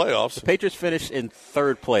playing in the playoffs. The Patriots finished in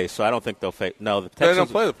 3rd place, so I don't think they'll face. No, the Texans. They don't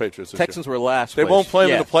play the Patriots. Texans were last. They won't play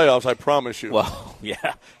them in the playoffs, I promise you. Well,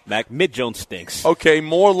 yeah. Mid Jones stinks. Okay,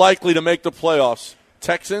 more likely to make the playoffs.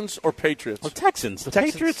 Texans or Patriots? Well, Texans. The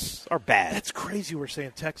Patriots are bad. That's crazy we're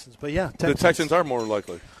saying Texans, but yeah. The Texans are more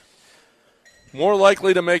likely. More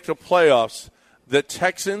likely to make the playoffs, the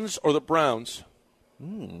Texans or the Browns?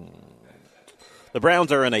 The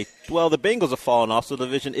Browns are in the Bengals have fallen off, so the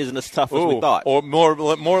division isn't as tough as we thought. Or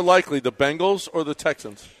more likely, the Bengals or the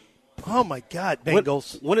Texans? Oh, my God,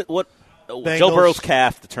 Bengals. What Joe Burrow's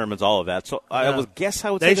calf determines all of that. So I would guess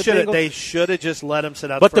I would say the Bengals. They should have just let him sit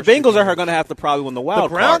out. But the Bengals are going to have to probably win the wild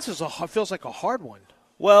card. The Browns feels like a hard one.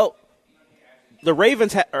 Well, the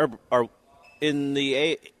Ravens are in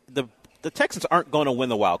the Texans aren't going to win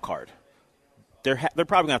the wild card. They're probably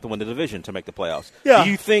going to have to win the division to make the playoffs. Yeah.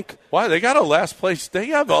 Do you think? Why they got a last place? They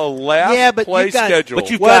have a last place schedule.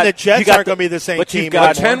 But the Jets aren't going to be the same team.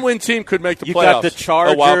 A 10-win team could make the playoffs. You got the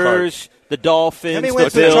Chargers. the Dolphins, How many the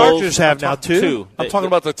wins Bills. the Chargers have now? Two. I'm talking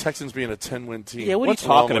about the Texans being a 10-win team. Yeah, what What's are you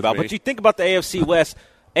talking wrong with about? me? But you think about the AFC West,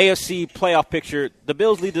 AFC playoff picture. The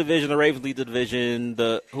Bills lead the division. The Ravens lead the division.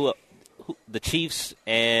 The Chiefs,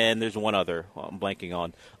 and there's one other. I'm blanking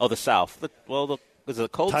on. Oh, the South. Is it the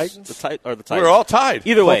Colts? Titans? The Titans. We're all tied.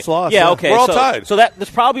 Either way. Colts lost, yeah, yeah. okay. We're all tied. So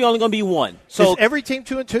there's probably only going to be one. So Is every team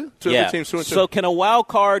 2-2? yeah. Teams 2-2. So can a wild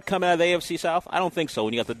card come out of the AFC South? I don't think so.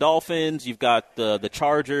 When you got the Dolphins, you've got the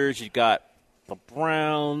Chargers, you've got the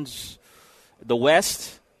Browns, the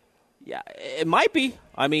West. Yeah, it might be.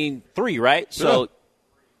 I mean, 3, right? So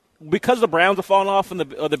because the Browns are falling off and the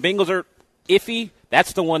Bengals are iffy,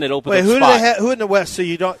 that's the one that opens Wait, up who the do spot. they have? Who in the West? So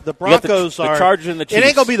you don't. The Broncos the are Chargers and the Chiefs. It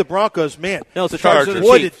ain't gonna be the Broncos, man. No, it's the Chargers and the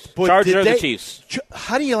Boy, Chiefs. did Chargers and they- the Chiefs.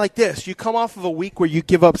 How do you like this? You come off of a week where you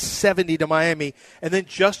give up 70 to Miami, and then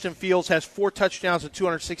Justin Fields has 4 touchdowns and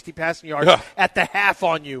 260 passing yards at the half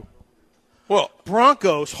on you. Well,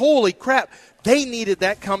 Broncos, holy crap. They needed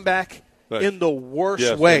that comeback in the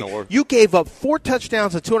worst way. In the worst. You gave up 4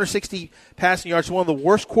 touchdowns and 260 passing yards to one of the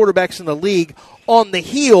worst quarterbacks in the league on the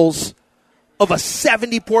heels of a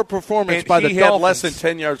 70-point performance and by the he had Dolphins. less than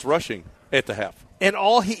 10 yards rushing at the half. And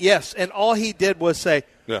all he did was say,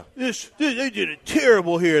 they did it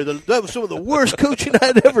terrible here. That was some of the worst coaching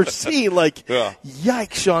I'd ever seen. Like,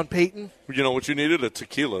 yikes, Sean Payton. You know what you needed? A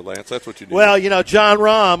tequila, Lance. That's what you needed. Well, John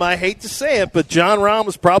Rahm, I hate to say it, but John Rahm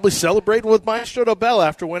was probably celebrating with Maestro Bell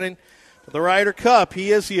after winning the Ryder Cup.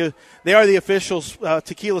 They are the official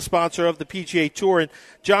tequila sponsor of the PGA Tour, and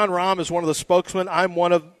John Rahm is one of the spokesmen. I'm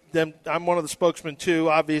one of the spokesmen too,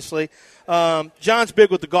 obviously. John's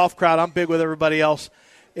big with the golf crowd. I'm big with everybody else.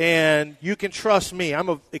 And you can trust me. I'm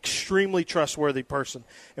an extremely trustworthy person.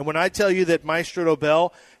 And when I tell you that Maestro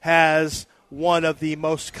Bell has one of the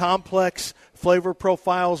most complex flavor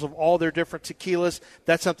profiles of all their different tequilas,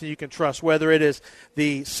 that's something you can trust. Whether it is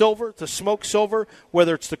the silver, the smoked silver,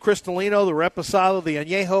 whether it's the Cristalino, the Reposado, the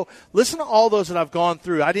Añejo. Listen to all those that I've gone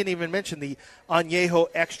through. I didn't even mention the Añejo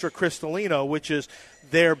Extra Cristalino, which is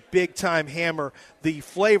their big-time hammer. The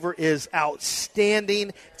flavor is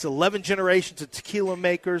outstanding. It's 11 generations of tequila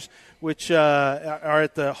makers, which are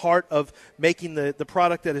at the heart of making the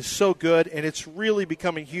product that is so good, and it's really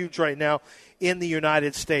becoming huge right now in the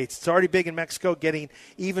United States. It's already big in Mexico, getting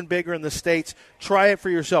even bigger in the States. Try it for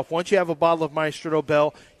yourself. Once you have a bottle of Maestro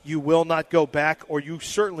Bell, you will not go back, or you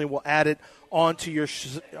certainly will add it onto your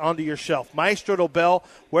shelf. Maestro Bell,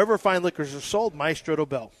 wherever fine liquors are sold, Maestro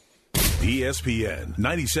Bell. ESPN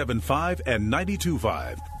 97.5 and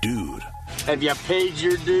 92.5. Dude. Have you paid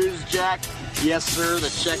your dues, Jack? Yes, sir. The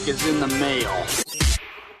check is in the mail.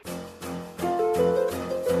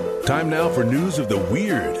 Time now for news of the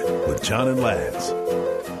weird with John and Lance.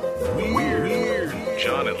 Weird.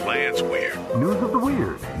 John and Lance Weird. News of the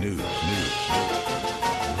weird. News.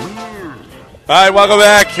 All right, welcome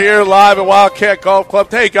back here live at Wildcat Golf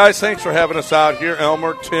Club. Hey, guys, thanks for having us out here.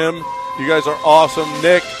 Elmer, Tim, you guys are awesome.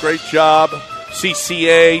 Nick, great job.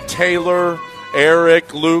 CCA, Taylor,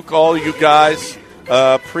 Eric, Luke, all you guys.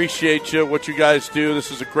 Appreciate you, what you guys do.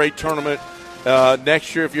 This is a great tournament.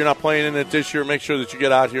 Next year, if you're not playing in it this year, make sure that you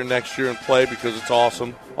get out here next year and play because it's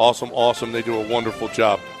awesome. Awesome. They do a wonderful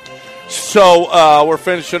job. So we're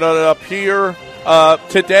finishing it up here.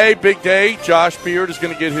 Today, big day. Josh Beard is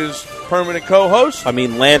going to get his permanent co-host. I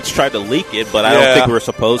mean, Lance tried to leak it, but I don't think we were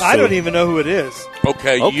supposed to. I don't even know who it is.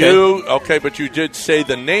 Okay, but you did say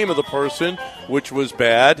the name of the person, which was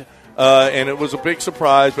bad, and it was a big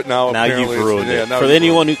surprise, but now apparently you've ruined it. For you've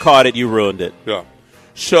anyone who caught it, you ruined it. Yeah.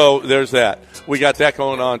 So there's that. We got that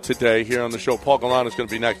going on today here on the show. Paul Galán is going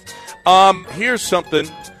to be next. Here's something.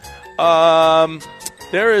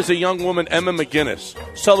 There is a young woman, Emma McGinnis,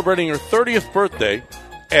 celebrating her 30th birthday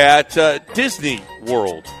at Disney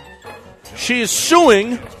World. She is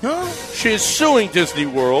suing Disney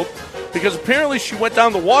World because apparently she went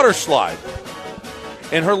down the water slide.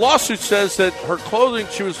 And her lawsuit says that her clothing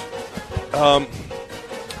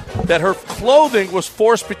was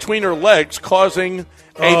forced between her legs, causing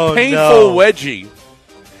a painful wedgie.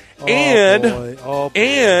 And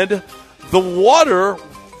the water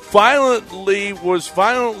was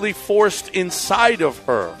violently forced inside of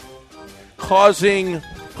her, causing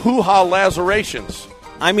hoo-ha lacerations.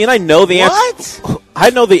 I mean, I know the answer. What?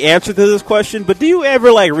 I know the answer to this question, but do you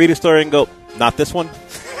ever read a story and go, "Not this one"?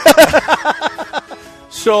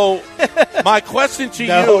 So, my question to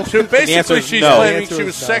you, basically, she's claiming she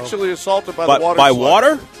was sexually assaulted by the water slide. By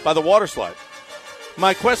water? By the water slide.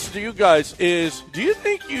 My question to you guys is: do you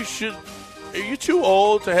think are you too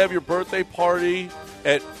old to have your birthday party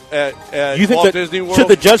at you think Walt Disney World? Should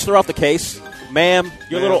the judge throw out the case? Ma'am,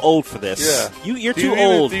 you're a little old for this. Yeah. You're too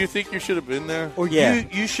old. Do you think you should have been there? Or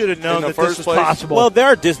you should have known that this was place? possible. Well, there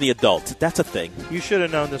are Disney adults. That's a thing. You should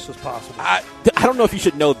have known this was possible. I don't know if you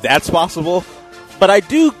should know that's possible, but I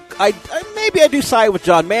do. Maybe I do side with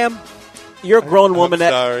John. Ma'am, you're a grown woman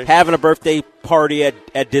having a birthday party at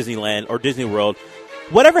Disneyland or Disney World.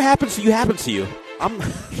 Whatever happens to you happens to you. I'm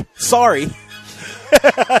sorry.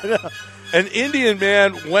 An Indian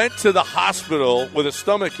man went to the hospital with a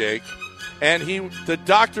stomachache, and the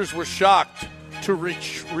doctors were shocked to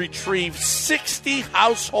retrieve 60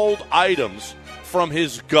 household items from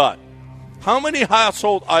his gut. How many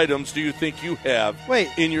household items do you think you have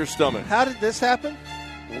in your stomach? How did this happen?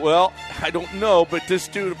 Well, I don't know, but this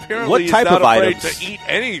dude apparently is not afraid to eat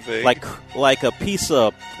anything. Like a piece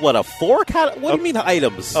of, a fork? What do you mean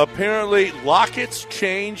items? Apparently, lockets,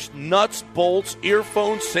 change, nuts, bolts,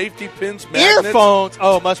 earphones, safety pins, magnets. Earphones?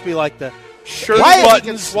 Oh, it must be like the shirt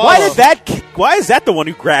buttons. Why is that the one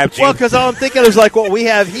who grabbed you? Well, because all I'm thinking is like what we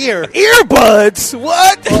have here. Earbuds?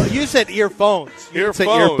 What? Well, you said earphones. You said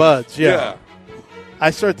earbuds, yeah.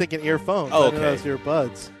 I started thinking earphones. Oh, I didn't know it was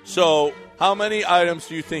earbuds. So, how many items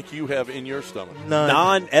do you think you have in your stomach? None.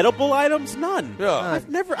 Non-edible items? None. Yeah.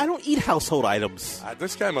 I don't eat household items.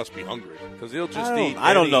 This guy must be hungry because he'll just eat.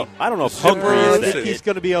 I don't know if hungry is I think he's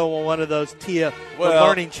going to be on one of those the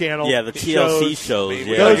Learning Channel. Yeah, the TLC shows.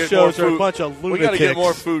 Yeah. Those shows are a bunch of lunatics. We got to get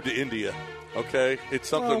more food to India. Okay, it's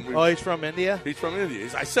something. He's from India. He's from India.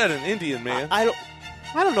 I said an Indian man. I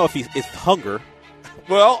don't know if it's hunger.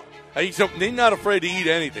 Well, he's not afraid to eat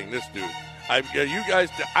anything. This dude. You guys,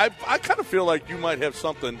 I kind of feel like you might have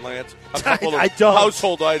something, Lance. A couple of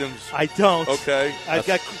household items. I don't. Okay.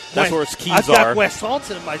 That's where its keys I've are. I've got West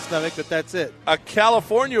Halton in my stomach, but that's it. A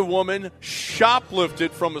California woman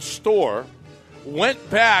shoplifted from a store, went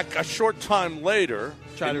back a short time later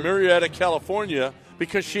in Murrieta, California,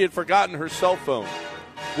 because she had forgotten her cell phone.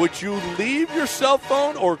 Would you leave your cell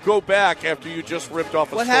phone or go back after you just ripped off a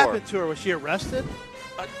store? What happened to her? Was she arrested?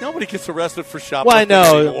 Nobody gets arrested for shoplifting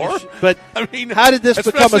anymore. But I mean, how did this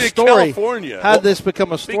become a story? California. How did this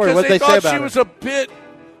become a story? What did they say about it? Because they thought she was a bit,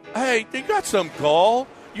 hey, they got some gall.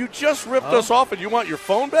 You just ripped us off and you want your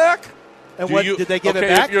phone back? And did they give it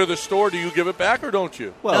back? If you're the store, do you give it back or don't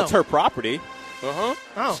you? Well, it's her property. Uh-huh.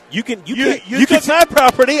 Oh. You took my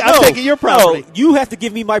property. I'm taking your property. No, you have to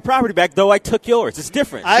give me my property back, though I took yours. It's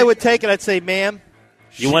different. I would take it. I'd say, ma'am.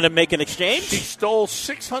 You want to make an exchange? She stole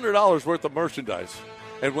 $600 worth of merchandise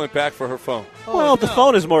and went back for her phone. The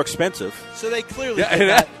phone is more expensive. So they clearly did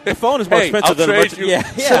not. The phone is more expensive than a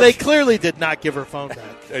merchandise. Yeah. So they clearly did not give her phone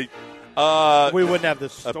back. We wouldn't have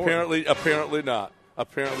this story. Apparently not.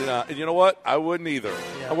 And you know what? I wouldn't either.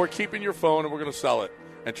 Yeah. And we're keeping your phone and we're going to sell it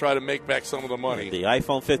and try to make back some of the money. The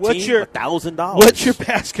iPhone 15, $1,000. What's your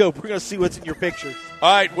passcode? We're going to see what's in your pictures.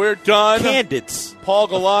 All right, we're done. Candidates. Paul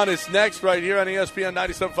Gallant is next right here on ESPN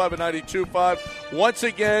 97.5 and 92.5. Once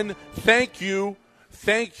again, thank you.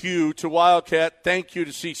 Thank you to Wildcat. Thank you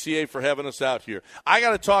to CCA for having us out here. I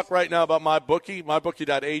got to talk right now about MyBookie,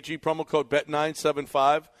 mybookie.ag, promo code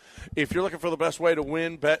BET975. If you're looking for the best way to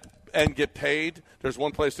win, bet, and get paid, there's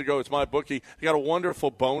one place to go. It's MyBookie. You got a wonderful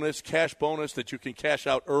bonus, cash bonus that you can cash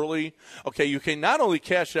out early. Okay, you can not only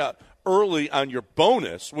cash out early on your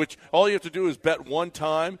bonus, which all you have to do is bet one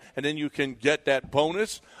time, and then you can get that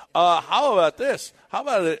bonus. How about this? How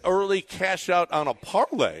about an early cash out on a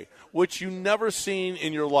parlay, which you never seen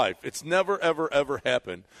in your life? It's never, ever, ever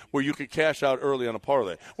happened where you could cash out early on a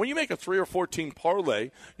parlay. When you make a 3 or 14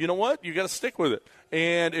 parlay, you know what? You got to stick with it.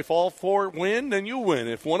 And if all four win, then you win.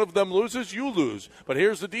 If one of them loses, you lose. But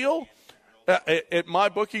here's the deal. At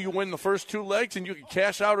MyBookie, you win the first two legs, and you can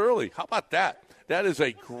cash out early. How about that? That is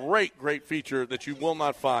a great, great feature that you will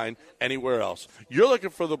not find anywhere else. You're looking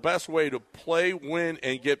for the best way to play, win,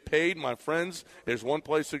 and get paid, my friends. There's one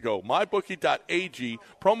place to go. MyBookie.ag,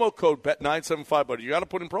 promo code BET975. But you got to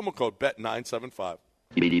put in promo code BET975.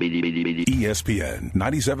 ESPN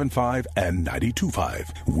 97.5 and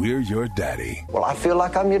 92.5. We're your daddy. Well, I feel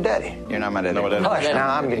like I'm your daddy. You're not my daddy. No, Hush,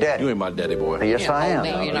 now I'm your daddy. You ain't my daddy, boy. Yes, I am.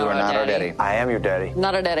 No, you are not our daddy. I am your daddy.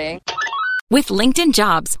 Not our daddy. With LinkedIn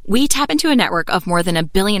Jobs, we tap into a network of more than 1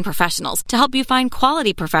 billion professionals to help you find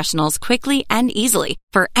quality professionals quickly and easily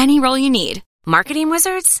for any role you need. Marketing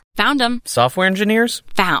wizards? Found them. Software engineers?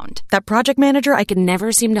 Found. That project manager I could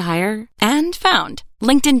never seem to hire? And found.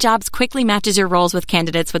 LinkedIn Jobs quickly matches your roles with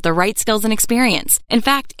candidates with the right skills and experience. In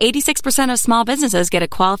fact, 86% of small businesses get a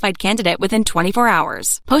qualified candidate within 24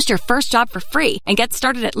 hours. Post your first job for free and get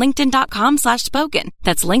started at linkedin.com/spoken.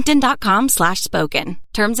 That's linkedin.com/spoken.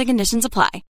 Terms and conditions apply.